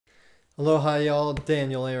Aloha y'all,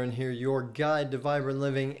 Daniel Aaron here, your guide to vibrant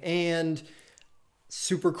living, and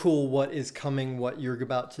super cool what is coming, what you're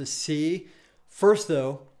about to see. First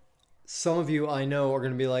though, some of you I know are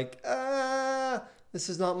going to be like, this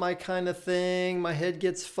is not my kind of thing, my head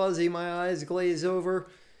gets fuzzy, my eyes glaze over,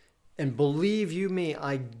 and believe you me,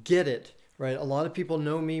 I get it, right? A lot of people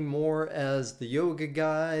know me more as the yoga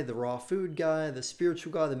guy, the raw food guy, the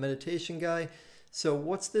spiritual guy, the meditation guy. So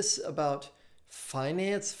what's this about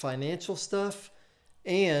financial stuff?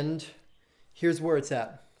 And here's where it's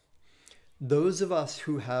at. Those of us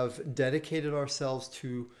who have dedicated ourselves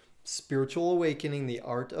to spiritual awakening, the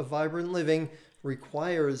art of vibrant living,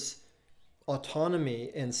 requires autonomy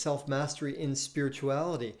and self-mastery in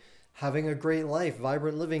spirituality. Having a great life,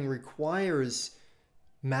 vibrant living, requires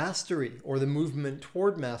mastery, or the movement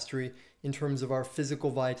toward mastery, in terms of our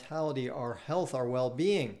physical vitality, our health, our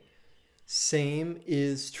well-being. Same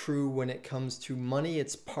is true when it comes to money.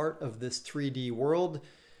 It's part of this 3D world.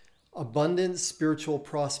 Abundance, spiritual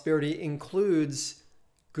prosperity includes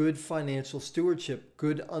good financial stewardship,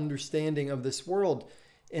 good understanding of this world.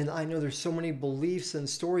 And I know there's so many beliefs and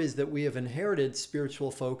stories that we have inherited,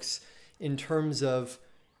 spiritual folks, in terms of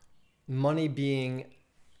money being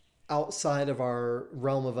outside of our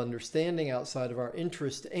realm of understanding, outside of our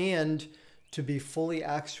interest, and to be fully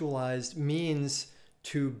actualized means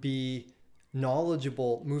to be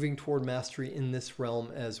knowledgeable, moving toward mastery in this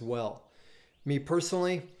realm as well. Me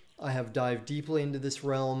personally, I have dived deeply into this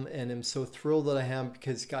realm and am so thrilled that I am,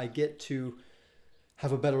 because I get to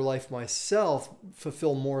have a better life myself,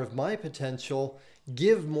 fulfill more of my potential,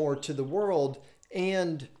 give more to the world,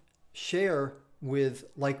 and share with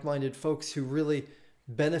like-minded folks who really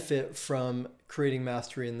benefit from creating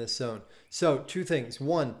mastery in this zone. So two things.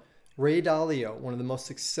 One, Ray Dalio, one of the most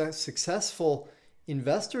successful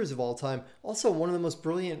investors of all time, also one of the most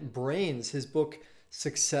brilliant brains. His book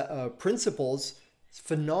Principles is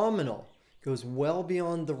phenomenal. Goes well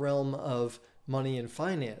beyond the realm of money and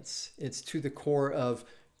finance. It's to the core of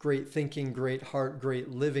great thinking, great heart, great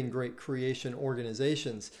living, great creation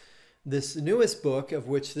organizations. This newest book, of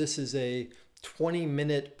which this is a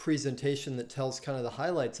 20-minute presentation that tells kind of the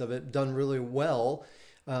highlights of it, done really well,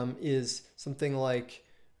 is something like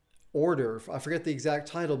Order. I forget the exact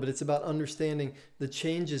title, but it's about understanding the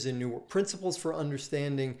changes in principles for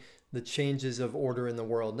understanding the changes of order in the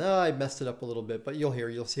world. Now, I messed it up a little bit, but you'll hear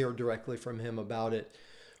directly from him about it.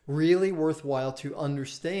 Really worthwhile to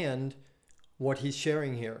understand what he's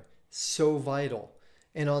sharing here. So vital.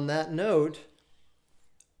 And on that note,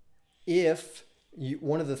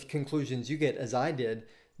 one of the conclusions you get, as I did,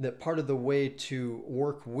 that part of the way to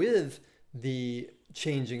work with the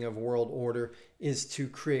changing of world order is to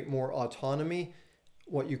create more autonomy,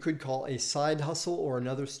 what you could call a side hustle or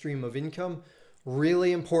another stream of income.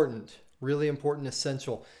 Really important,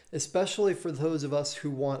 essential, especially for those of us who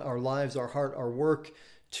want our lives, our heart, our work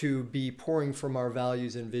to be pouring from our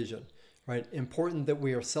values and vision, right? Important that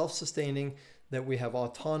we are self-sustaining, that we have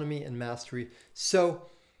autonomy and mastery. So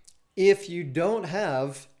if you don't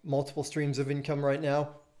have multiple streams of income right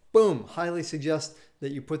now, boom, highly suggest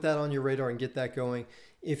that you put that on your radar and get that going.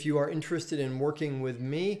 If you are interested in working with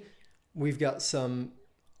me, we've got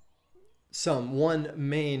one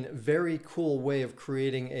main very cool way of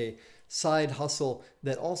creating a side hustle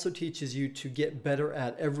that also teaches you to get better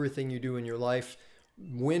at everything you do in your life.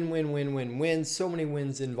 Win, win, win, win, win. So many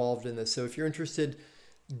wins involved in this. So if you're interested,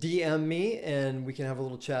 DM me and we can have a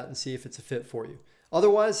little chat and see if it's a fit for you.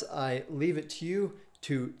 Otherwise, I leave it to you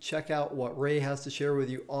to check out what Ray has to share with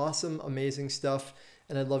you. Awesome, amazing stuff.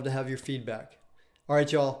 And I'd love to have your feedback. All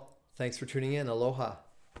right, y'all. Thanks for tuning in. Aloha.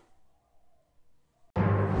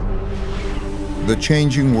 The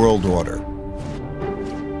changing world order.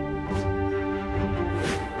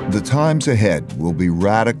 The times ahead will be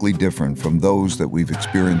radically different from those that we've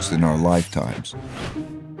experienced in our lifetimes,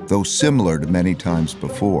 though similar to many times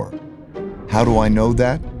before. How do I know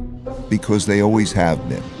that? Because they always have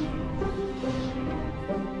been.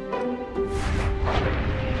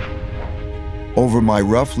 Over my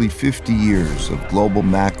roughly 50 years of global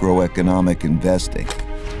macroeconomic investing,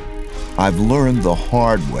 I've learned the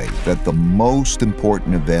hard way that the most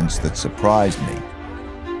important events that surprised me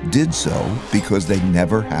did so because they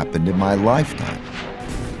never happened in my lifetime.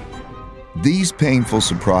 These painful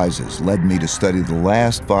surprises led me to study the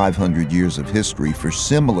last 500 years of history for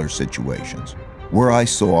similar situations, where I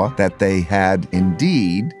saw that they had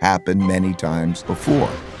indeed happened many times before,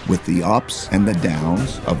 with the ups and the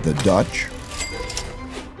downs of the Dutch,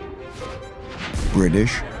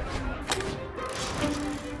 British,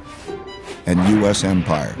 and U.S.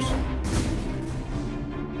 empires.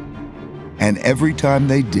 And every time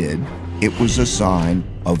they did, it was a sign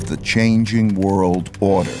of the changing world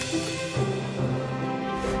order.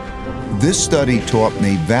 This study taught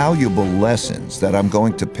me valuable lessons that I'm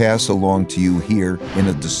going to pass along to you here in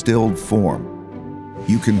a distilled form.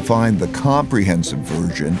 You can find the comprehensive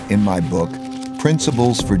version in my book,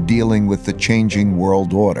 Principles for Dealing with the Changing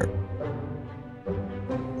World Order.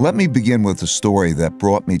 Let me begin with a story that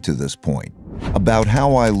brought me to this point, about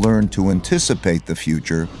how I learned to anticipate the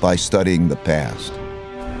future by studying the past.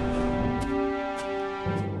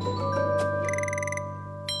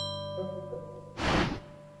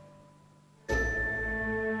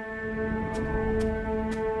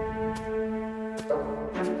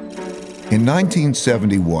 In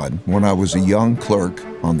 1971, when I was a young clerk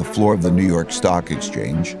on the floor of the New York Stock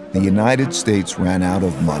Exchange, the United States ran out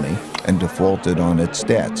of money and defaulted on its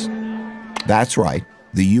debts. That's right,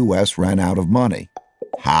 the U.S. ran out of money.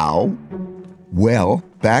 How? Well,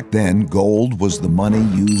 back then, gold was the money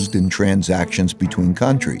used in transactions between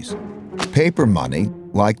countries. Paper money,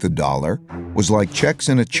 like the dollar, was like checks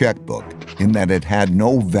in a checkbook in that it had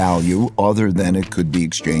no value other than it could be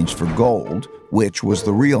exchanged for gold, which was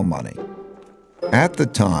the real money. At the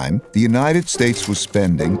time, the United States was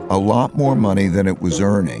spending a lot more money than it was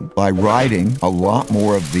earning by writing a lot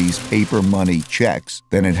more of these paper money checks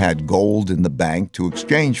than it had gold in the bank to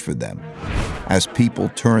exchange for them. As people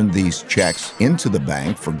turned these checks into the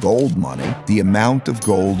bank for gold money, the amount of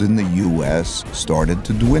gold in the U.S. started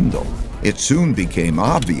to dwindle. It soon became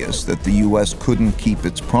obvious that the U.S. couldn't keep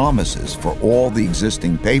its promises for all the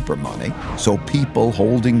existing paper money, so people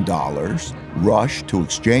holding dollars rushed to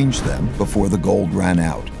exchange them before the gold ran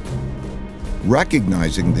out.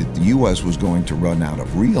 Recognizing that the U.S. was going to run out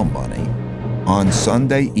of real money, on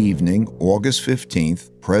Sunday evening, August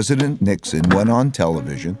 15th, President Nixon went on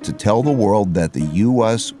television to tell the world that the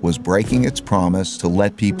U.S. was breaking its promise to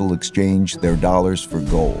let people exchange their dollars for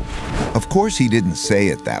gold. Of course, he didn't say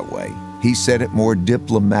it that way. He said it more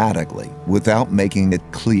diplomatically, without making it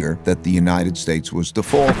clear that the United States was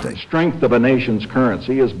defaulting. The strength of a nation's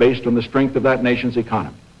currency is based on the strength of that nation's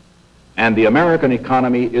economy. And the American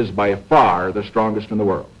economy is by far the strongest in the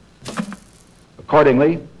world.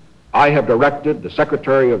 Accordingly, I have directed the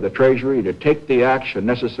Secretary of the Treasury to take the action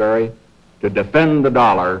necessary to defend the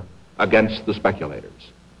dollar against the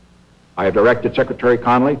speculators. I have directed Secretary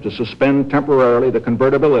Connally to suspend temporarily the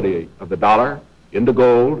convertibility of the dollar into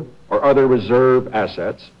gold or other reserve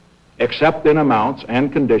assets, except in amounts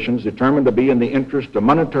and conditions determined to be in the interest of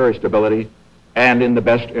monetary stability and in the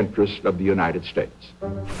best interest of the United States.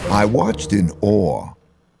 I watched in awe,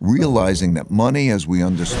 realizing that money as we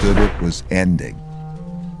understood it was ending.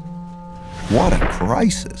 What a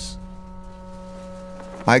crisis!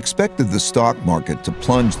 I expected the stock market to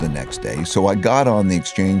plunge the next day, so I got on the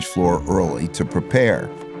exchange floor early to prepare.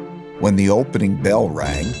 When the opening bell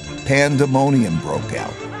rang, pandemonium broke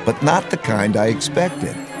out, but not the kind I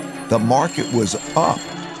expected. The market was up,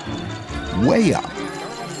 way up,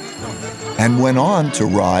 and went on to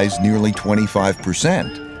rise nearly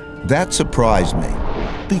 25%. That surprised me,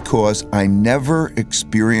 because I never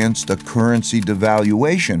experienced a currency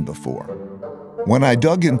devaluation before. When I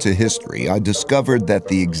dug into history, I discovered that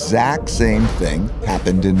the exact same thing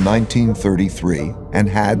happened in 1933 and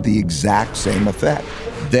had the exact same effect.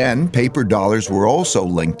 Then, paper dollars were also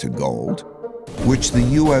linked to gold, which the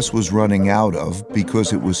U.S. was running out of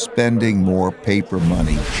because it was spending more paper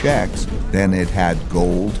money checks than it had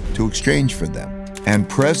gold to exchange for them. And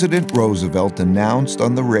President Roosevelt announced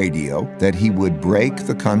on the radio that he would break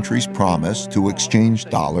the country's promise to exchange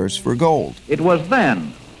dollars for gold. It was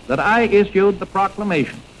then that I issued the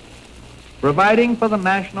proclamation providing for the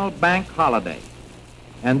National Bank holiday.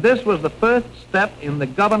 And this was the first step in the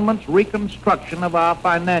government's reconstruction of our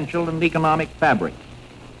financial and economic fabric.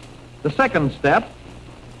 The second step,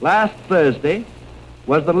 last Thursday,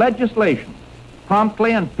 was the legislation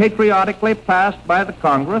promptly and patriotically passed by the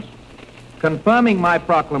Congress, confirming my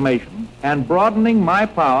proclamation and broadening my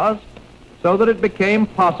powers so that it became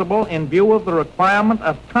possible, in view of the requirement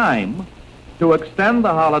of time, to extend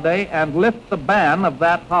the holiday and lift the ban of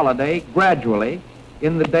that holiday gradually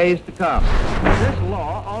in the days to come. This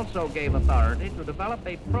law also gave authority to develop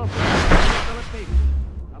a program of facilitation.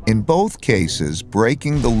 In both cases,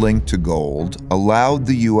 breaking the link to gold allowed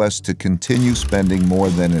the U.S. to continue spending more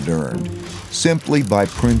than it earned, simply by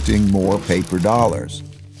printing more paper dollars.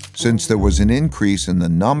 Since there was an increase in the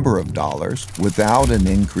number of dollars without an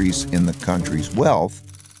increase in the country's wealth,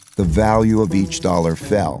 the value of each dollar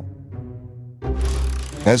fell.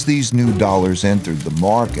 As these new dollars entered the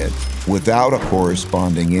market, without a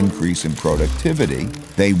corresponding increase in productivity,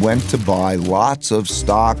 they went to buy lots of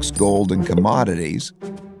stocks, gold, and commodities,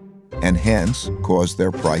 and hence caused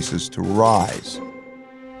their prices to rise.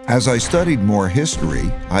 As I studied more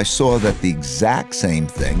history, I saw that the exact same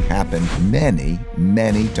thing happened many,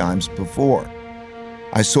 many times before.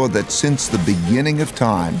 I saw that since the beginning of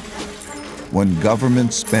time, when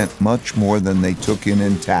governments spent much more than they took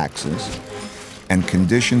in taxes, and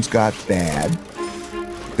conditions got bad,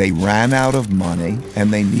 they ran out of money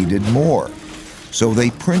and they needed more. So they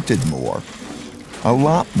printed more, a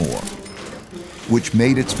lot more, which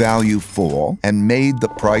made its value fall and made the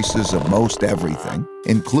prices of most everything,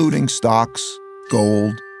 including stocks,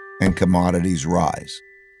 gold, and commodities, rise.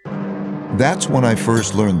 That's when I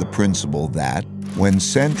first learned the principle that when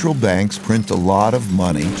central banks print a lot of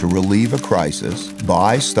money to relieve a crisis,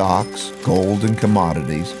 buy stocks, gold, and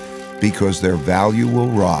commodities because their value will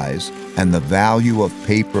rise and the value of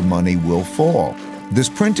paper money will fall. This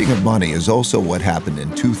printing of money is also what happened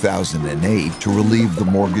in 2008 to relieve the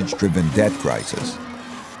mortgage-driven debt crisis,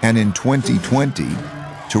 and in 2020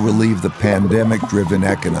 to relieve the pandemic-driven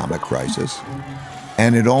economic crisis,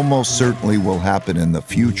 and it almost certainly will happen in the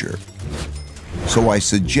future. So I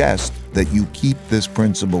suggest that you keep this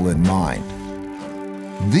principle in mind.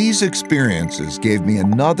 These experiences gave me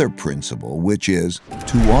another principle, which is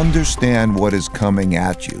to understand what is coming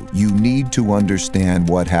at you, you need to understand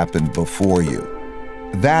what happened before you.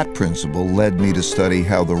 That principle led me to study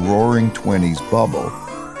how the Roaring '20s bubble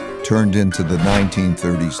turned into the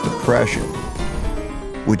 1930s depression,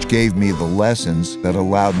 which gave me the lessons that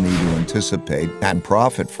allowed me to anticipate and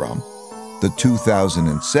profit from the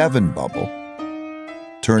 2007 bubble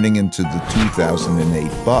turning into the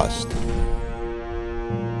 2008 bust.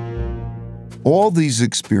 All these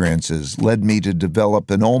experiences led me to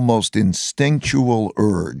develop an almost instinctual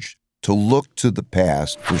urge to look to the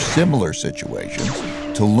past for similar situations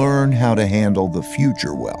to learn how to handle the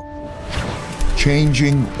future well.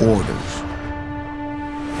 Changing orders.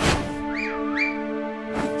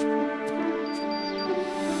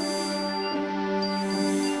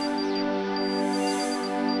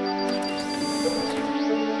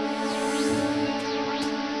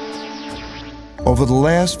 Over the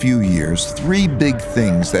last few years, three big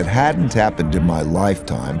things that hadn't happened in my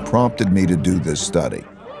lifetime prompted me to do this study.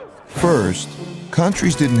 First,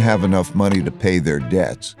 countries didn't have enough money to pay their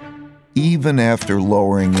debts, even after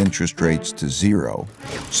lowering interest rates to zero,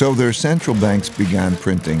 so their central banks began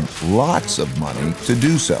printing lots of money to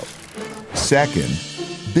do so. Second,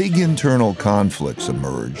 big internal conflicts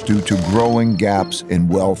emerged due to growing gaps in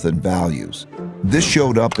wealth and values. This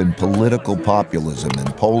showed up in political populism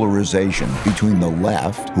and polarization between the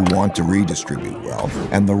left, who want to redistribute wealth,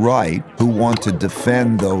 and the right, who want to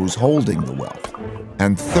defend those holding the wealth.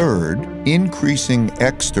 And third, increasing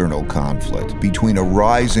external conflict between a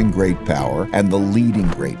rising great power and the leading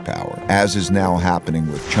great power, as is now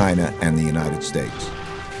happening with China and the United States.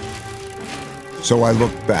 So I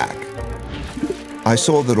looked back. I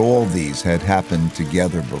saw that all these had happened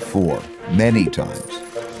together before, many times,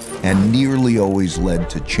 and nearly always led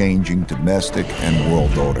to changing domestic and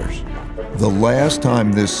world orders. The last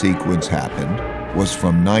time this sequence happened was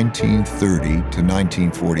from 1930 to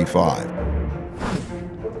 1945.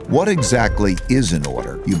 What exactly is an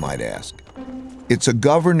order, you might ask? It's a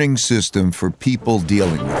governing system for people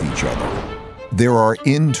dealing with each other. There are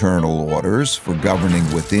internal orders for governing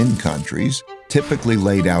within countries, typically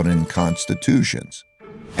laid out in constitutions.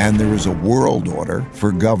 And there is a world order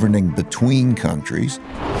for governing between countries,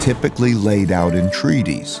 typically laid out in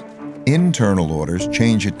treaties. Internal orders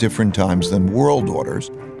change at different times than world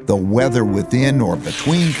orders, though whether within or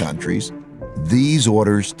between countries, these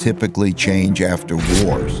orders typically change after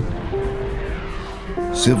wars.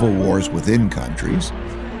 Civil wars within countries,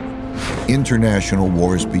 international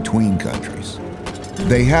wars between countries.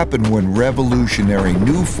 They happen when revolutionary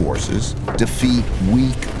new forces defeat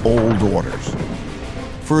weak old orders.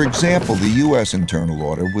 For example, the U.S. internal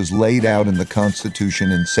order was laid out in the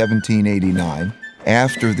Constitution in 1789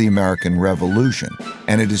 after the American Revolution,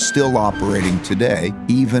 and it is still operating today,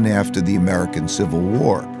 even after the American Civil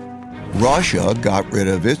War. Russia got rid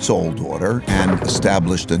of its old order and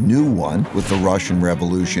established a new one with the Russian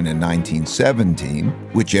Revolution in 1917,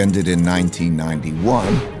 which ended in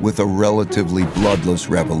 1991 with a relatively bloodless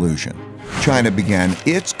revolution. China began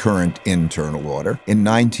its current internal order in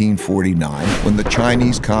 1949 when the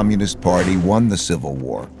Chinese Communist Party won the Civil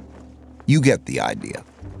War. You get the idea.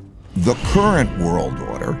 The current world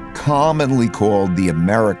order, commonly called the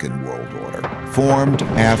American World Order, formed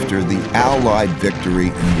after the Allied victory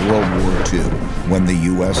in World War II, when the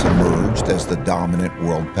U.S. emerged as the dominant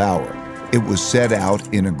world power. It was set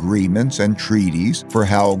out in agreements and treaties for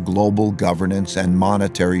how global governance and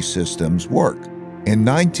monetary systems work. In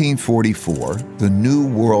 1944, the New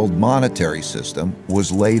World Monetary System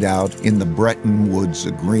was laid out in the Bretton Woods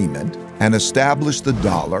Agreement and established the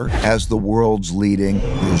dollar as the world's leading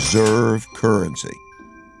reserve currency.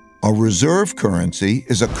 A reserve currency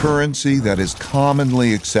is a currency that is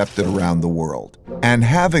commonly accepted around the world, and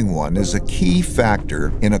having one is a key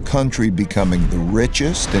factor in a country becoming the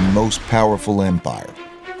richest and most powerful empire.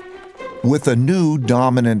 With a new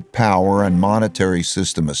dominant power and monetary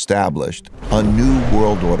system established, a new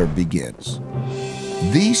world order begins.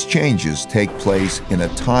 These changes take place in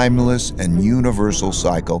a timeless and universal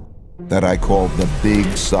cycle that I call the Big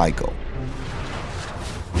Cycle.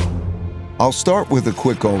 I'll start with a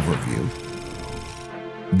quick overview,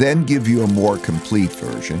 then give you a more complete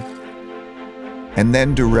version, and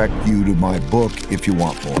then direct you to my book if you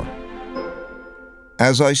want more.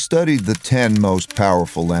 As I studied the 10 most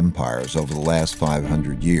powerful empires over the last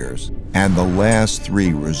 500 years and the last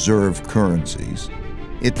 3 reserve currencies,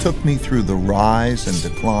 it took me through the rise and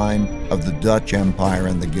decline of the Dutch Empire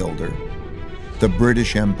and the guilder, the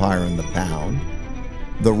British Empire and the pound,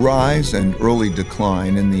 the rise and early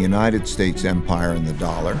decline in the United States Empire and the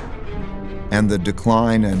dollar, and the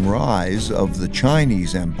decline and rise of the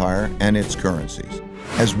Chinese Empire and its currencies,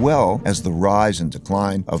 as well as the rise and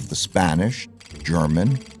decline of the Spanish,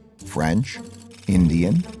 German, French,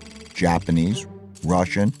 Indian, Japanese,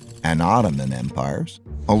 Russian, and Ottoman empires,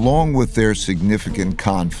 along with their significant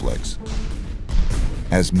conflicts,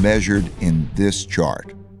 as measured in this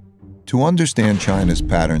chart. To understand China's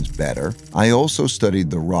patterns better, I also studied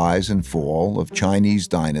the rise and fall of Chinese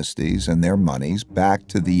dynasties and their monies back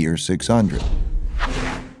to the year 600.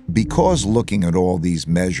 Because looking at all these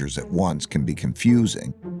measures at once can be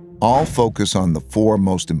confusing, I'll focus on the 4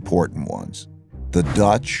 most important ones: the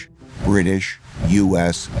Dutch, British,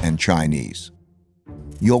 US, and Chinese.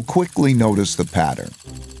 You'll quickly notice the pattern.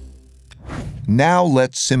 Now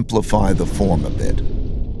let's simplify the form a bit.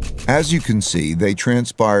 As you can see, they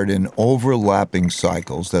transpired in overlapping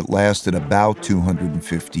cycles that lasted about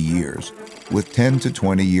 250 years, with 10 to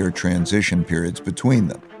 20-year transition periods between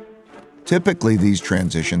them. Typically, these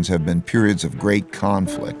transitions have been periods of great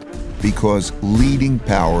conflict because leading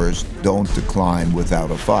powers don't decline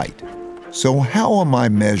without a fight. So how am I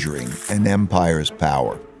measuring an empire's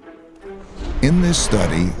power? In this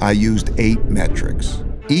study, I used 8 metrics.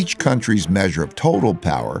 Each country's measure of total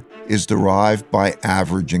power is derived by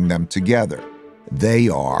averaging them together. They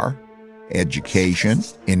are education,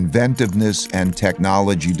 inventiveness and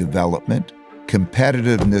technology development,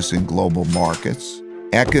 competitiveness in global markets,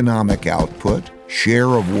 economic output,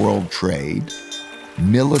 share of world trade,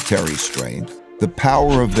 military strength, the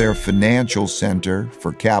power of their financial center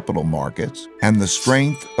for capital markets, and the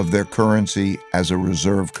strength of their currency as a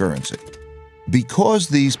reserve currency. Because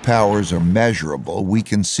these powers are measurable, we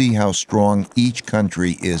can see how strong each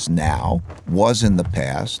country is now, was in the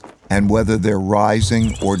past, and whether they're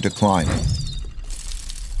rising or declining.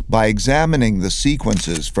 By examining the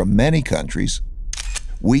sequences from many countries,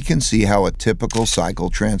 we can see how a typical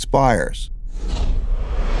cycle transpires.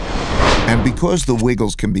 And because the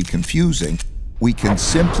wiggles can be confusing, we can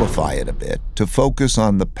simplify it a bit to focus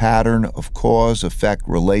on the pattern of cause-effect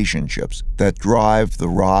relationships that drive the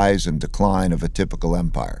rise and decline of a typical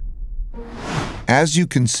empire. As you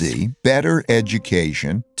can see, better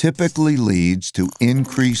education typically leads to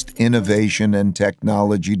increased innovation and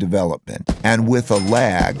technology development, and with a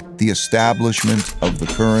lag, the establishment of the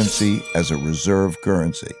currency as a reserve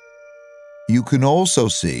currency. You can also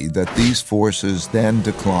see that these forces then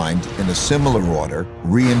declined in a similar order,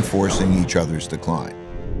 reinforcing each other's decline.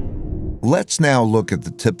 Let's now look at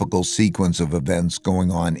the typical sequence of events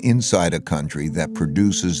going on inside a country that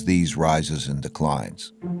produces these rises and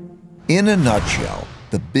declines. In a nutshell,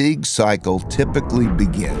 the big cycle typically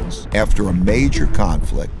begins after a major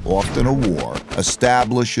conflict, often a war,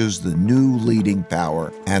 establishes the new leading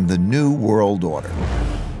power and the new world order.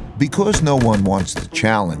 Because no one wants to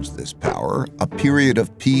challenge this power, a period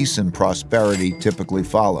of peace and prosperity typically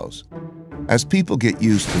follows. As people get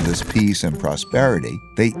used to this peace and prosperity,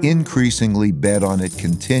 they increasingly bet on it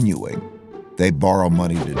continuing. They borrow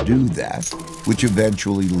money to do that, which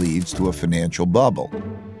eventually leads to a financial bubble.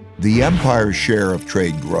 The empire's share of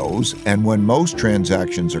trade grows, and when most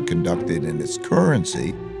transactions are conducted in its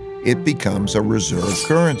currency, it becomes a reserve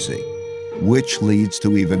currency, which leads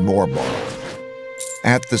to even more borrowing.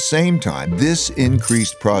 At the same time, this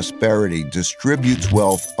increased prosperity distributes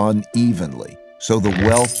wealth unevenly, so the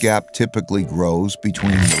wealth gap typically grows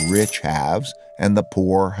between the rich haves and the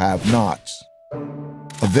poor have-nots.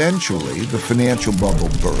 Eventually, the financial bubble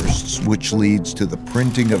bursts, which leads to the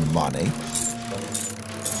printing of money,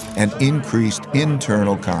 and increased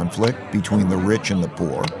internal conflict between the rich and the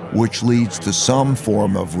poor, which leads to some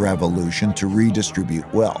form of revolution to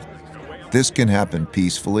redistribute wealth. This can happen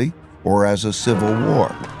peacefully or as a civil war.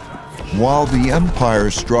 While the empire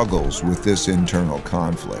struggles with this internal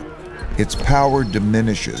conflict, its power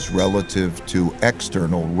diminishes relative to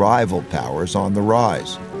external rival powers on the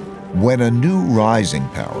rise. When a new rising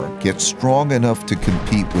power gets strong enough to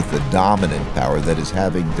compete with the dominant power that is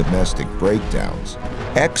having domestic breakdowns,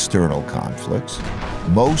 external conflicts,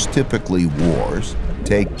 most typically wars,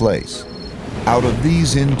 take place. Out of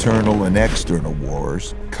these internal and external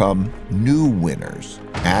wars come new winners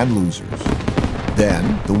and losers.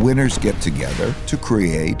 Then the winners get together to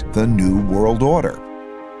create the new world order,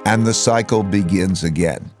 and the cycle begins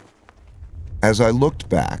again. As I looked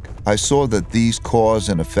back, I saw that these cause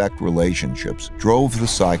and effect relationships drove the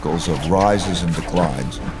cycles of rises and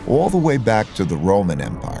declines all the way back to the Roman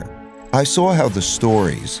Empire. I saw how the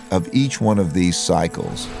stories of each one of these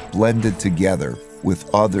cycles blended together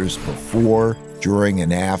with others before, during,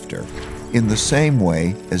 and after, in the same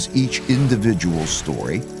way as each individual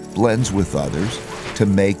story blends with others to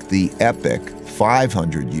make the epic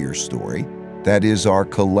 500-year story that is our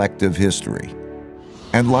collective history.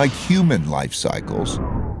 And like human life cycles,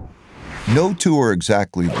 no two are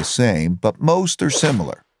exactly the same, but most are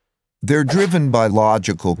similar. They're driven by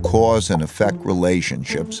logical cause and effect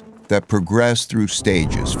relationships that progress through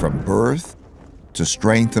stages from birth to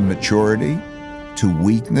strength and maturity to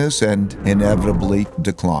weakness and inevitably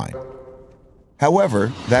decline.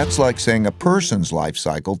 However, that's like saying a person's life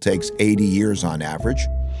cycle takes 80 years on average,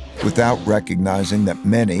 without recognizing that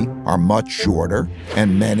many are much shorter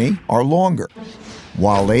and many are longer.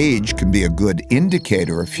 While age can be a good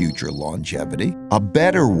indicator of future longevity, a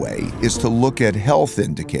better way is to look at health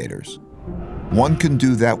indicators. One can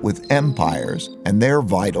do that with empires and their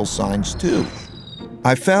vital signs too.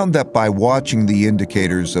 I found that by watching the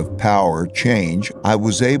indicators of power change, I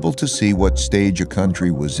was able to see what stage a country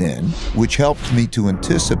was in, which helped me to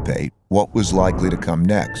anticipate what was likely to come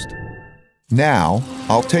next. Now,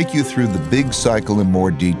 I'll take you through the big cycle in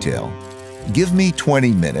more detail. Give me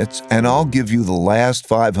 20 minutes and I'll give you the last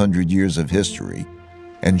 500 years of history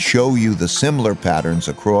and show you the similar patterns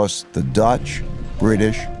across the Dutch,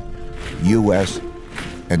 British, US,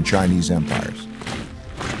 and Chinese empires.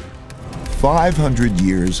 500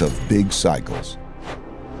 years of big cycles.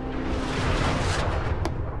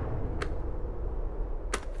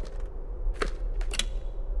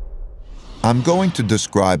 I'm going to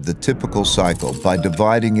describe the typical cycle by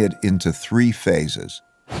dividing it into 3 phases: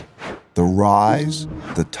 the rise,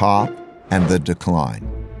 the top, and the decline.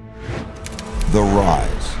 The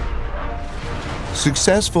rise.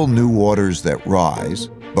 Successful new orders that rise,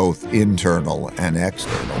 both internal and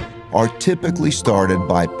external, are typically started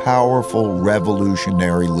by powerful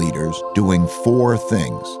revolutionary leaders doing 4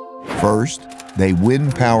 things. First, they win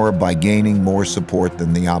power by gaining more support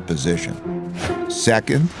than the opposition.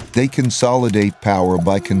 Second, they consolidate power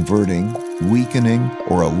by converting, weakening,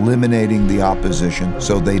 or eliminating the opposition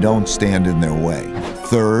so they don't stand in their way.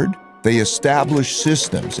 Third, they establish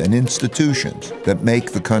systems and institutions that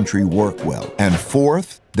make the country work well. And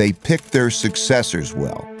fourth, they pick their successors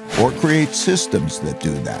well, or create systems that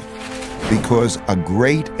do that. Because a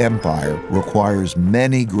great empire requires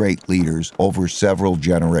many great leaders over several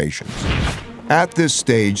generations. At this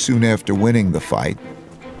stage, soon after winning the fight,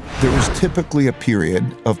 there is typically a period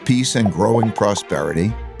of peace and growing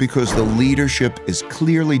prosperity because the leadership is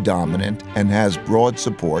clearly dominant and has broad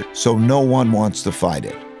support, so no one wants to fight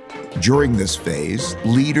it. During this phase,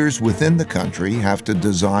 leaders within the country have to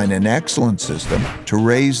design an excellent system to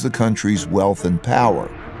raise the country's wealth and power.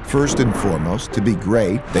 First and foremost, to be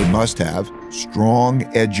great, they must have strong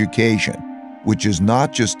education, which is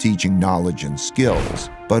not just teaching knowledge and skills,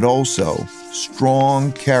 but also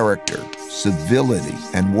strong character, civility,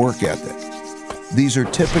 and work ethic. These are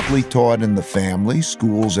typically taught in the family,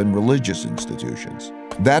 schools, and religious institutions.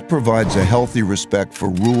 That provides a healthy respect for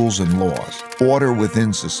rules and laws, order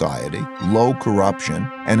within society, low corruption,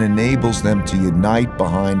 and enables them to unite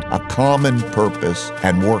behind a common purpose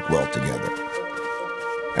and work well together.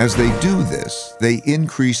 As they do this, they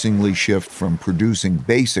increasingly shift from producing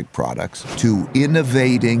basic products to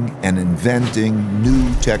innovating and inventing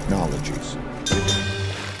new technologies.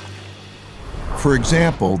 For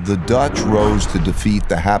example, the Dutch rose to defeat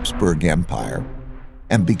the Habsburg Empire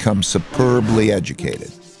and become superbly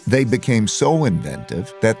educated. They became so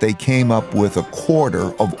inventive that they came up with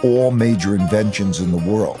 1/4 of all major inventions in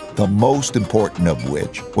the world, the most important of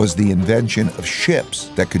which was the invention of ships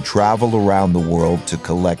that could travel around the world to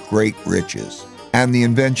collect great riches, and the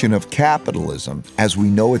invention of capitalism, as we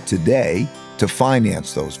know it today, to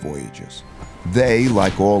finance those voyages. They,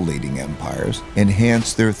 like all leading empires,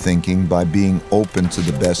 enhance their thinking by being open to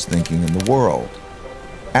the best thinking in the world.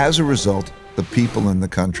 As a result, the people in the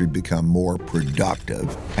country become more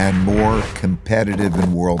productive and more competitive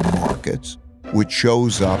in world markets, which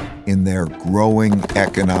shows up in their growing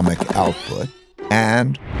economic output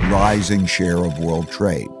and rising share of world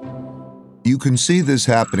trade. You can see this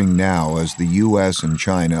happening now as the US and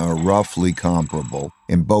China are roughly comparable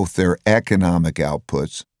in both their economic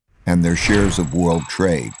outputs and their shares of world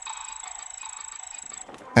trade.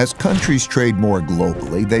 As countries trade more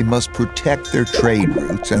globally, they must protect their trade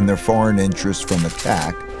routes and their foreign interests from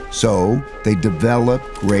attack, so they develop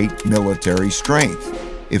great military strength.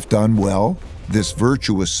 If done well, this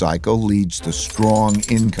virtuous cycle leads to strong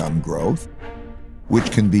income growth, which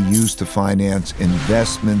can be used to finance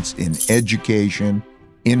investments in education,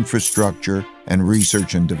 infrastructure, and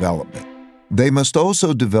research and development. They must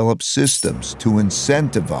also develop systems to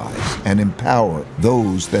incentivize and empower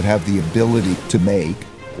those that have the ability to make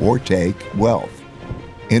or take wealth.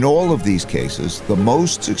 In all of these cases, the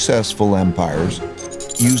most successful empires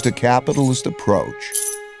used a capitalist approach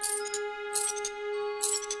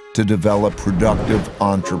to develop productive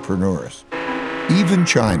entrepreneurs. Even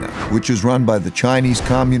China, which is run by the Chinese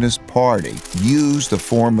Communist Party, used a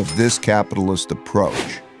form of this capitalist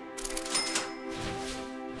approach.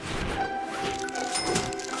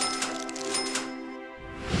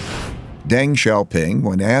 Deng Xiaoping,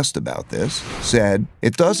 when asked about this, said,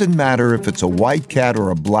 "It doesn't matter if it's a white cat or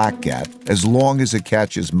a black cat, as long as it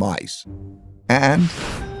catches mice. And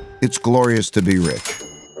it's glorious to be rich."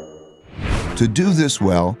 To do this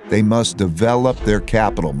well, they must develop their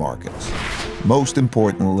capital markets. Most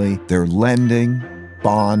importantly, their lending,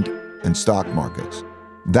 bond, and stock markets.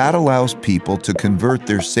 That allows people to convert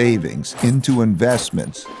their savings into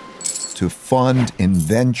investments to fund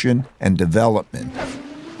invention and development,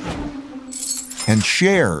 and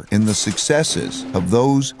share in the successes of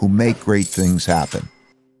those who make great things happen.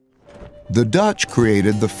 The Dutch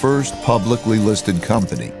created the first publicly listed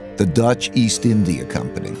company, the Dutch East India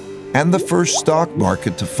Company, and the first stock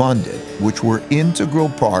market to fund it, which were integral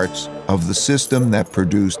parts of the system that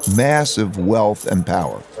produced massive wealth and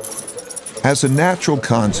power. As a natural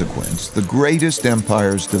consequence, the greatest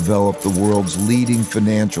empires developed the world's leading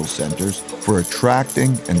financial centers for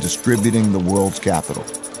attracting and distributing the world's capital.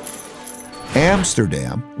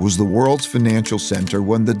 Amsterdam was the world's financial center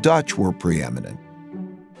when the Dutch were preeminent.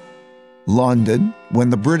 London, when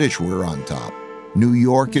the British were on top. New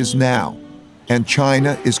York is now. And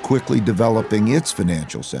China is quickly developing its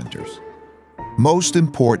financial centers. Most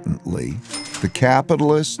importantly, the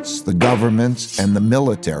capitalists, the governments, and the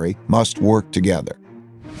military must work together.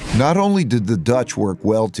 Not only did the Dutch work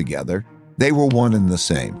well together, they were one and the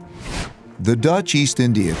same. The Dutch East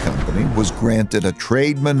India Company was granted a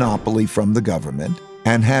trade monopoly from the government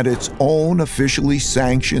and had its own officially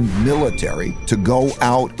sanctioned military to go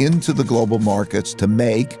out into the global markets to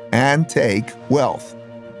make and take wealth.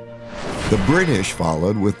 The British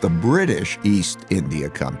followed with the British East India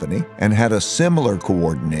Company and had a similar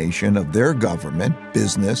coordination of their government,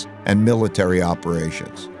 business, and military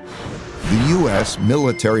operations. The U.S.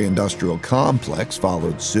 military-industrial complex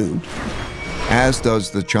followed suit, as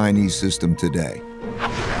does the Chinese system today.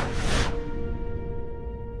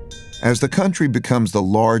 As the country becomes the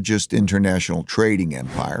largest international trading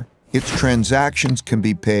empire, its transactions can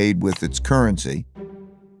be paid with its currency,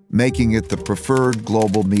 making it the preferred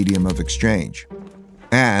global medium of exchange.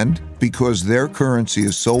 And because their currency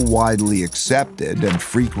is so widely accepted and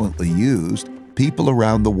frequently used, people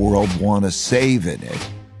around the world want to save in it,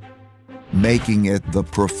 making it the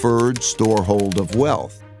preferred storehold of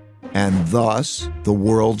wealth, and thus the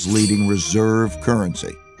world's leading reserve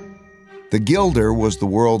currency. The guilder was the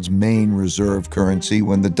world's main reserve currency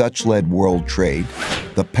when the Dutch led world trade,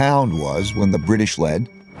 the pound was when the British led,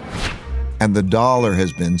 and the dollar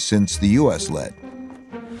has been since the US led.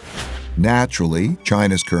 Naturally,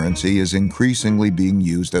 China's currency is increasingly being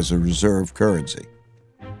used as a reserve currency.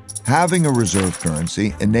 Having a reserve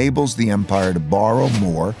currency enables the empire to borrow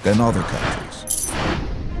more than other countries.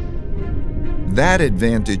 That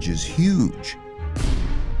advantage is huge.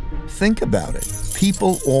 Think about it.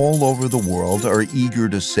 People all over the world are eager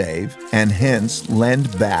to save and hence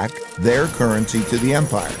lend back their currency to the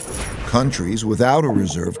empire. Countries without a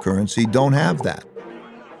reserve currency don't have that.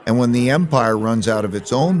 And when the empire runs out of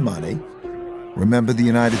its own money, remember the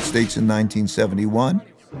United States in 1971?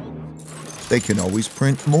 They can always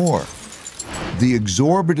print more. The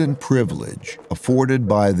exorbitant privilege afforded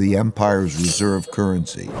by the empire's reserve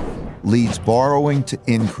currency leads borrowing to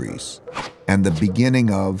increase and the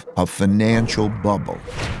beginning of a financial bubble.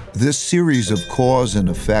 This series of cause and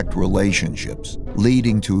effect relationships,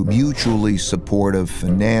 leading to mutually supportive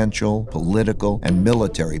financial, political, and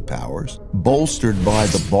military powers, bolstered by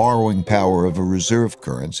the borrowing power of a reserve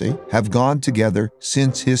currency, have gone together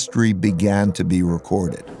since history began to be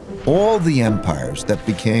recorded. All the empires that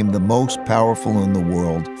became the most powerful in the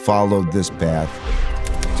world followed this path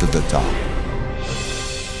to the top.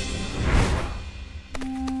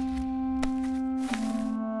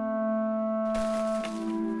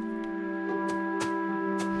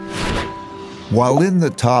 While in the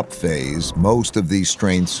top phase, most of these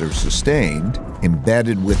strengths are sustained,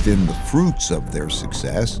 embedded within the fruits of their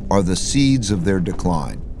success are the seeds of their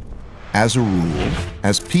decline. As a rule,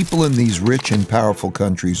 as people in these rich and powerful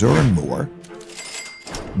countries earn more,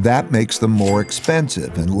 that makes them more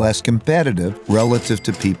expensive and less competitive relative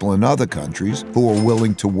to people in other countries who are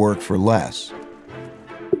willing to work for less.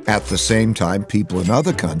 At the same time, people in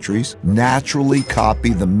other countries naturally copy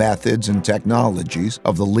the methods and technologies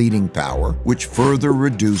of the leading power, which further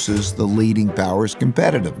reduces the leading power's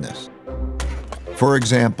competitiveness. For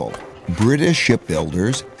example, British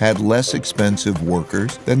shipbuilders had less expensive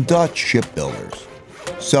workers than Dutch shipbuilders.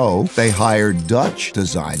 So they hired Dutch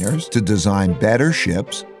designers to design better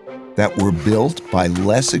ships that were built by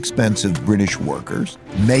less expensive British workers,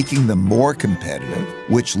 making them more competitive,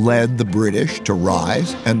 which led the British to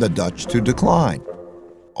rise and the Dutch to decline.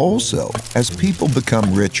 Also, as people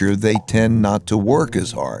become richer, they tend not to work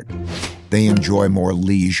as hard. They enjoy more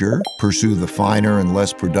leisure, pursue the finer and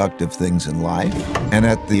less productive things in life, and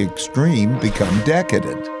at the extreme become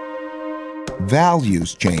decadent.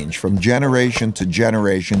 Values change from generation to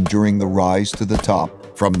generation during the rise to the top,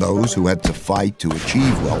 from those who had to fight to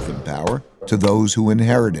achieve wealth and power to those who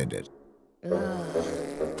inherited it.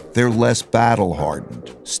 They're less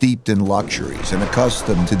battle-hardened, steeped in luxuries, and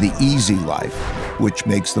accustomed to the easy life, which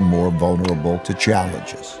makes them more vulnerable to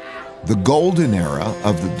challenges. The golden era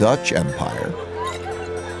of the Dutch Empire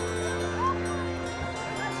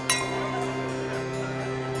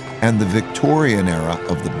and the Victorian era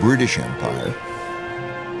of the British Empire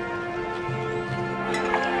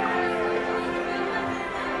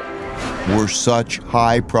were such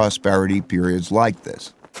high prosperity periods like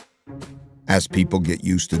this. As people get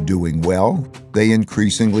used to doing well, they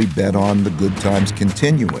increasingly bet on the good times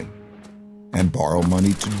continuing and borrow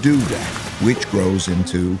money to do that, which grows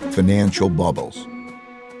into financial bubbles.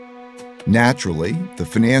 Naturally, the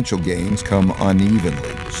financial gains come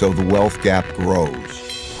unevenly, so the wealth gap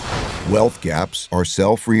grows. Wealth gaps are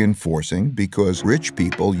self-reinforcing because rich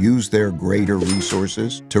people use their greater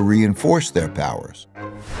resources to reinforce their powers.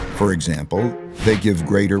 For example, they give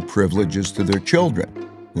greater privileges to their children,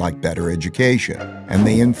 like better education, and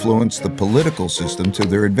they influence the political system to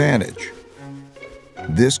their advantage.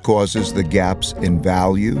 This causes the gaps in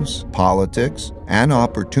values, politics, and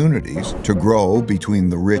opportunities to grow between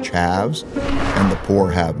the rich haves and the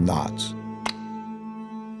poor have-nots.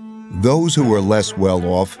 Those who are less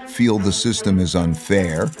well-off feel the system is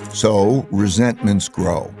unfair, so resentments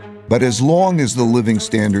grow. But as long as the living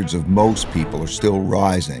standards of most people are still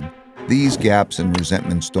rising, these gaps and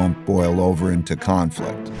resentments don't boil over into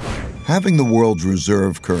conflict. Having the world's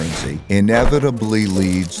reserve currency inevitably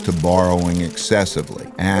leads to borrowing excessively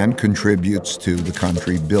and contributes to the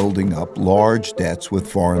country building up large debts with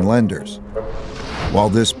foreign lenders. While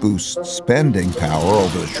this boosts spending power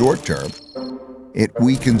over the short term, it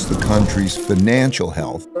weakens the country's financial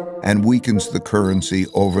health and weakens the currency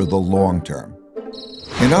over the long term.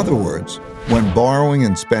 In other words, when borrowing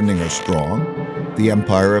and spending are strong, the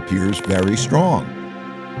empire appears very strong,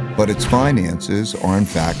 but its finances are in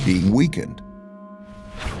fact being weakened.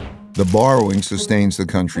 The borrowing sustains the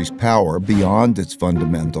country's power beyond its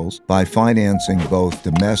fundamentals by financing both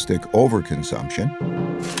domestic overconsumption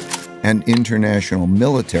and international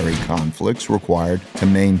military conflicts required to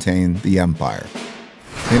maintain the empire.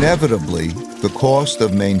 Inevitably, the cost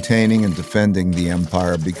of maintaining and defending the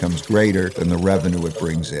empire becomes greater than the revenue it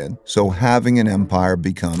brings in, so having an empire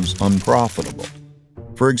becomes unprofitable.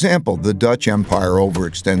 For example, the Dutch Empire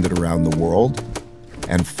overextended around the world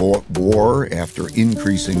and fought war after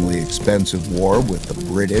increasingly expensive war with the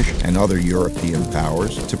British and other European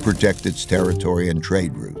powers to protect its territory and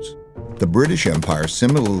trade routes. The British Empire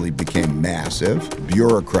similarly became massive,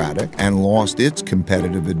 bureaucratic, and lost its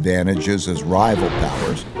competitive advantages as rival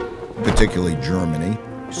powers, particularly Germany,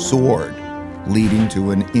 soared, leading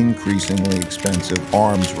to an increasingly expensive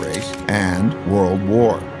arms race and World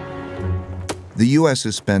War. The U.S.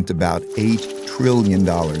 has spent about $8 trillion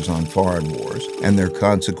on foreign wars and their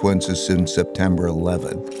consequences since September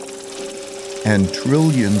 11. and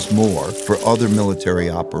trillions more for other military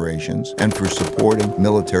operations and for supporting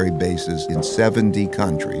military bases in 70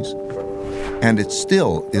 countries. And it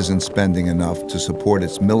still isn't spending enough to support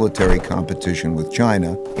its military competition with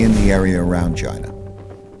China in the area around China.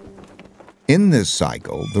 In this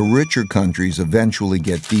cycle, the richer countries eventually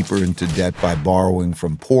get deeper into debt by borrowing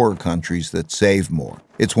from poorer countries that save more.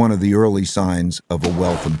 It's one of the early signs of a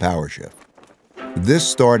wealth and power shift. This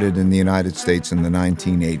started in the United States in the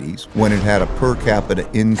 1980s when it had a per capita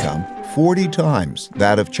income 40 times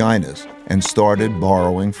that of China's and started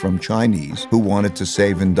borrowing from Chinese who wanted to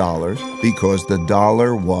save in dollars because the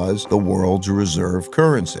dollar was the world's reserve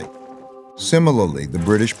currency. Similarly, the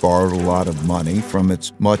British borrowed a lot of money from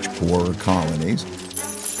its much poorer colonies,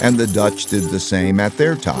 and the Dutch did the same at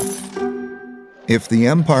their time. If the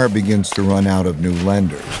empire begins to run out of new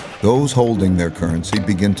lenders, those holding their currency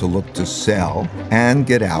begin to look to sell and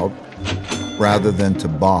get out rather than to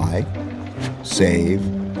buy, save,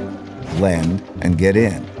 lend, and get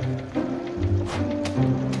in.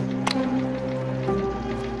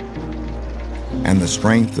 And the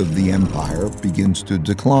strength of the empire begins to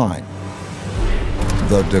decline.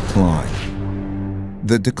 The decline.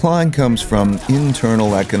 The decline comes from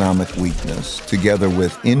internal economic weakness together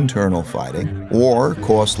with internal fighting or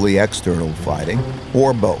costly external fighting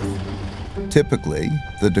or both. Typically,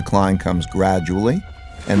 the decline comes gradually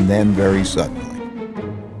and then very suddenly.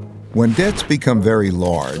 When debts become very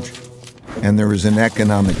large and there is an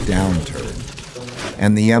economic downturn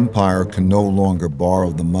and the empire can no longer borrow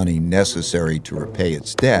the money necessary to repay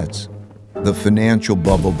its debts, the financial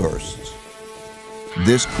bubble bursts.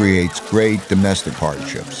 This creates great domestic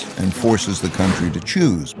hardships and forces the country to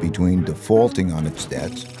choose between defaulting on its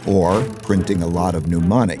debts or printing a lot of new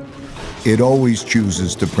money. It always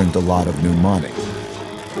chooses to print a lot of new money,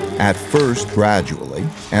 at first gradually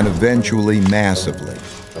and eventually massively.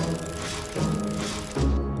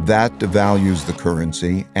 That devalues the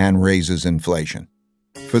currency and raises inflation.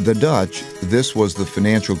 For the Dutch, this was the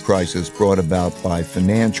financial crisis brought about by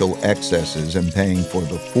financial excesses and paying for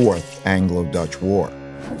the Fourth Anglo-Dutch War.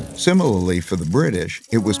 Similarly, for the British,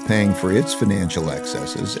 it was paying for its financial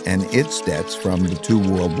excesses and its debts from the two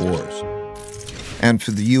world wars. And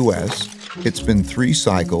for the U.S., it's been 3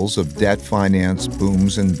 cycles of debt finance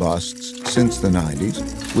booms and busts since the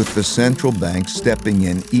 90s, with the central bank stepping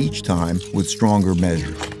in each time with stronger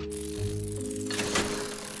measures.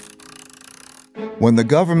 When the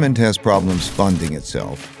government has problems funding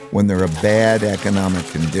itself, when there are bad economic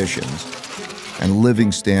conditions, and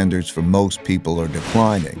living standards for most people are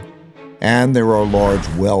declining, and there are large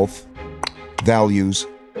wealth, values,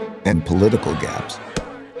 and political gaps,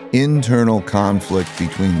 internal conflict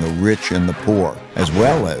between the rich and the poor, as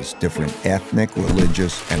well as different ethnic,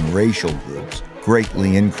 religious, and racial groups,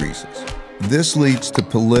 greatly increases. This leads to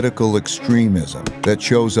political extremism that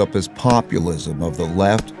shows up as populism of the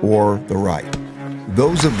left or the right.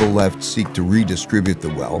 Those of the left seek to redistribute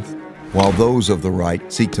the wealth, while those of the right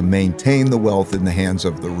seek to maintain the wealth in the hands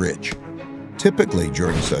of the rich. Typically,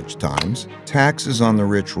 during such times, taxes on the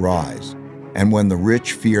rich rise, and when the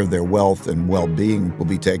rich fear their wealth and well-being will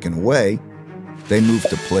be taken away, they move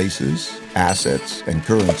to places, assets, and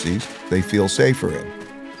currencies they feel safer in.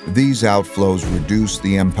 These outflows reduce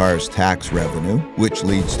the empire's tax revenue, which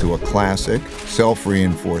leads to a classic,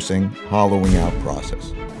 self-reinforcing, hollowing out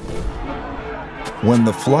process. When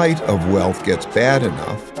the flight of wealth gets bad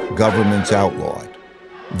enough, governments outlaw it.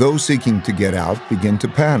 Those seeking to get out begin to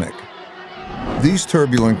panic. These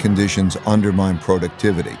turbulent conditions undermine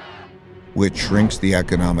productivity, which shrinks the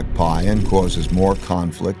economic pie and causes more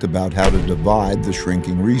conflict about how to divide the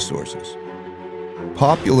shrinking resources.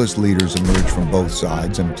 Populist leaders emerge from both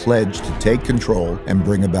sides and pledge to take control and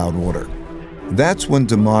bring about order. That's when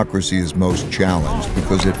democracy is most challenged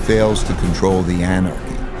because it fails to control the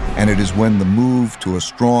anarchy. And it is when the move to a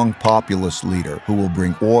strong populist leader who will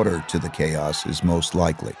bring order to the chaos is most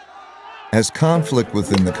likely. As conflict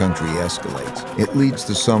within the country escalates, it leads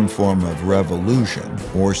to some form of revolution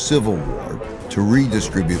or civil war to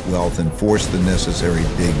redistribute wealth and force the necessary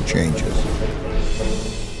big changes.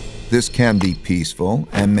 This can be peaceful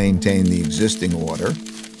and maintain the existing order,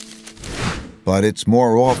 but it's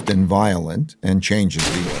more often violent and changes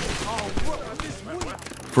the order.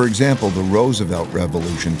 For example, the Roosevelt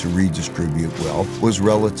Revolution to redistribute wealth was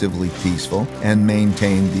relatively peaceful and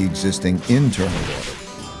maintained the existing internal order,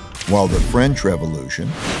 while the French Revolution,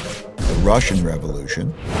 the Russian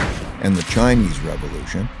Revolution, and the Chinese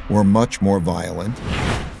Revolution were much more violent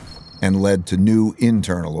and led to new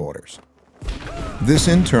internal orders. This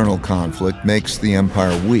internal conflict makes the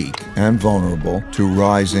empire weak and vulnerable to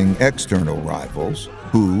rising external rivals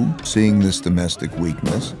who, seeing this domestic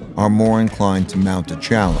weakness, are more inclined to mount a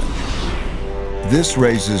challenge. This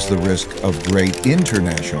raises the risk of great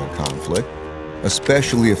international conflict,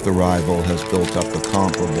 especially if the rival has built up a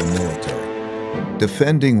comparable military.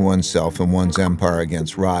 Defending oneself and one's empire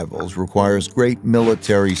against rivals requires great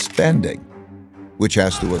military spending, which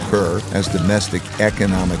has to occur as domestic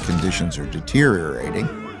economic conditions are deteriorating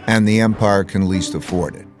and the empire can least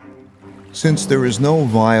afford it. Since there is no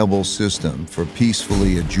viable system for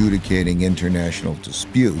peacefully adjudicating international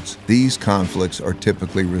disputes, these conflicts are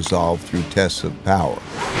typically resolved through tests of power.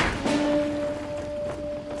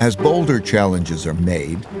 As bolder challenges are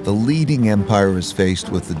made, the leading empire is faced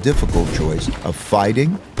with the difficult choice of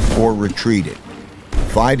fighting or retreating.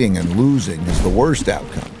 Fighting and losing is the worst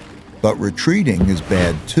outcome, but retreating is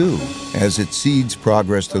bad too, as it cedes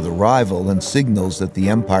progress to the rival and signals that the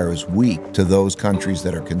empire is weak to those countries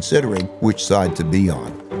that are considering which side to be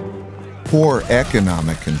on. Poor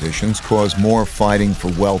economic conditions cause more fighting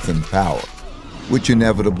for wealth and power, which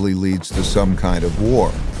inevitably leads to some kind of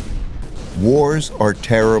war. Wars are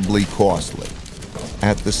terribly costly.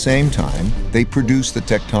 At the same time, they produce the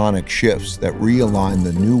tectonic shifts that realign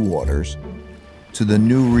the new waters to the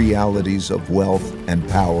new realities of wealth and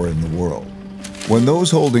power in the world. When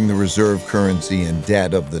those holding the reserve currency and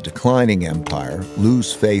debt of the declining empire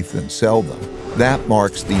lose faith and sell them, that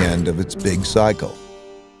marks the end of its big cycle.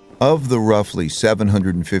 Of the roughly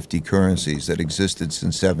 750 currencies that existed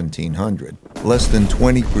since 1700, less than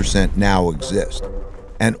 20% now exist,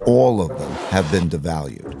 and all of them have been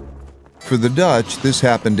devalued. For the Dutch, this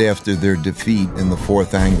happened after their defeat in the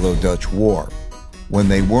Fourth Anglo-Dutch War, when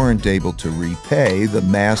they weren't able to repay the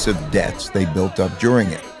massive debts they built up during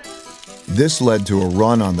it. This led to a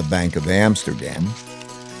run on the Bank of Amsterdam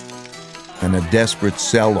and a desperate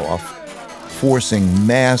sell-off, forcing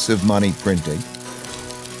massive money printing,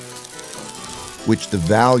 which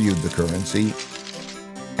devalued the currency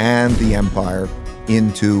and the empire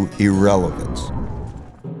into irrelevance.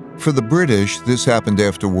 For the British, this happened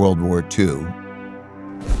after World War II,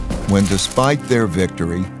 when despite their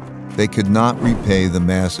victory, they could not repay the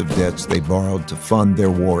massive debts they borrowed to fund their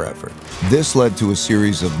war effort. This led to a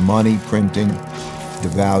series of money printing,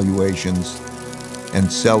 devaluations,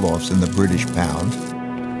 and sell-offs in the British pound,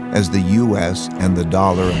 as the US and the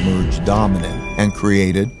dollar emerged dominant and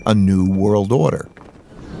created a new world order.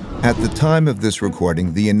 At the time of this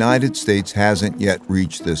recording, the United States hasn't yet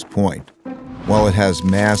reached this point. While it has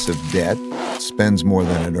massive debt, spends more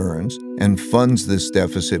than it earns, and funds this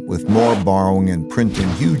deficit with more borrowing and printing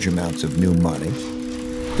huge amounts of new money,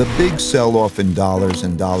 the big sell-off in dollars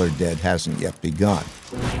and dollar debt hasn't yet begun.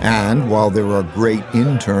 And while there are great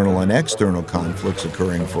internal and external conflicts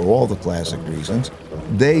occurring for all the classic reasons,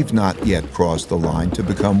 they've not yet crossed the line to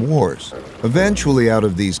become wars. Eventually, out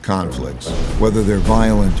of these conflicts, whether they're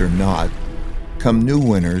violent or not, come new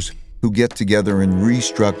winners who get together and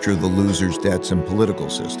restructure the losers' debts and political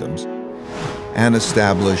systems and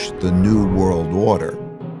establish the new world order.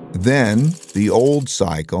 Then the old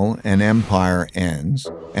cycle and empire ends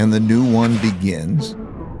and the new one begins,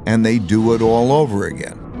 and they do it all over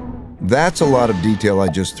again. That's a lot of detail I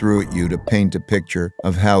just threw at you to paint a picture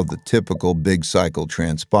of how the typical big cycle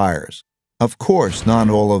transpires. Of course, not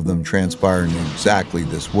all of them transpire in exactly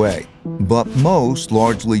this way, but most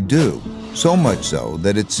largely do. So much so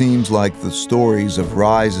that it seems like the stories of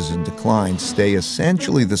rises and declines stay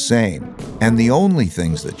essentially the same, and the only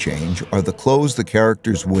things that change are the clothes the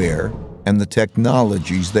characters wear and the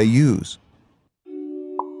technologies they use.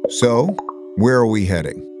 So, where are we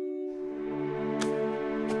heading?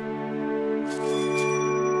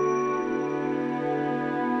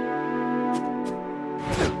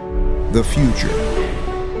 The future.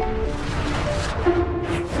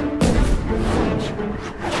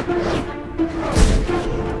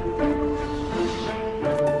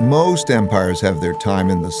 Most empires have their time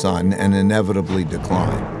in the sun and inevitably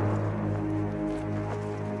decline.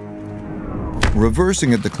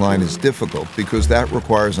 Reversing a decline is difficult because that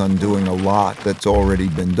requires undoing a lot that's already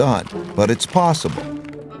been done, but it's possible.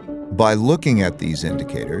 By looking at these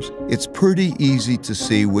indicators, it's pretty easy to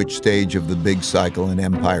see which stage of the big cycle an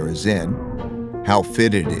empire is in, how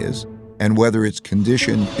fit it is, and whether its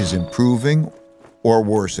condition is improving or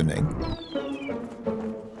worsening,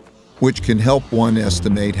 which can help one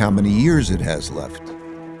estimate how many years it has left.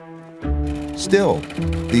 Still,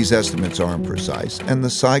 these estimates aren't precise, and the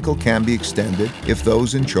cycle can be extended if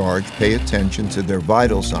those in charge pay attention to their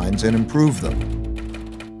vital signs and improve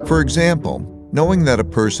them. For example, knowing that a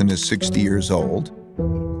person is 60 years old,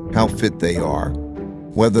 how fit they are,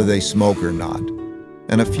 whether they smoke or not,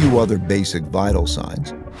 and a few other basic vital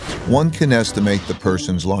signs, one can estimate the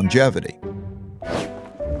person's longevity.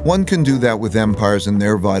 One can do that with empires and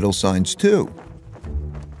their vital signs too.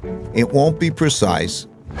 It won't be precise,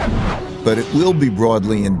 but it will be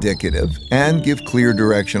broadly indicative and give clear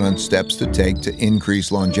direction on steps to take to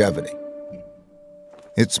increase longevity.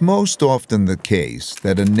 It's most often the case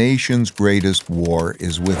that a nation's greatest war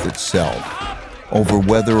is with itself over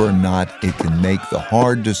whether or not it can make the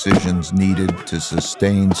hard decisions needed to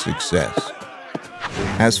sustain success.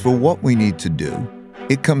 As for what we need to do,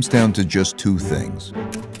 it comes down to just two things: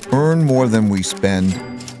 earn more than we spend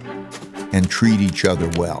and treat each other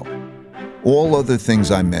well. All other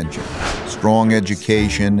things I mentioned, strong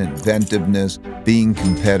education, inventiveness, being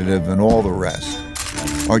competitive, and all the rest,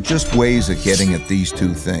 are just ways of getting at these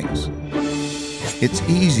two things. It's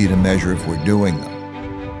easy to measure if we're doing them.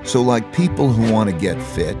 So like people who want to get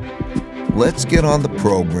fit, let's get on the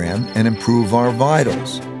program and improve our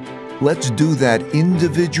vitals. Let's do that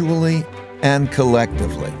individually and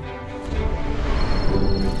collectively.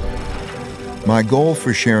 My goal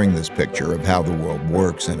for sharing this picture of how the world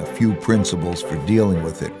works and a few principles for dealing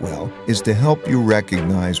with it well is to help you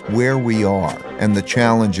recognize where we are and the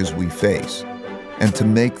challenges we face, and to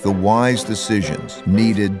make the wise decisions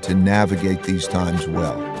needed to navigate these times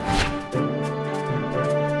well.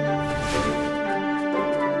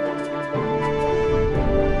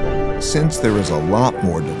 Since there is a lot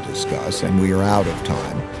more to discuss and we are out of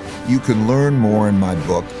time, you can learn more in my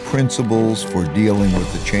book, Principles for Dealing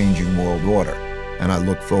with the Changing World Order, and I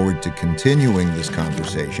look forward to continuing this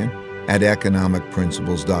conversation at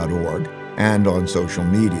economicprinciples.org and on social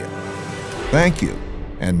media. Thank you,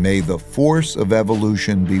 and may the force of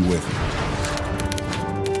evolution be with you.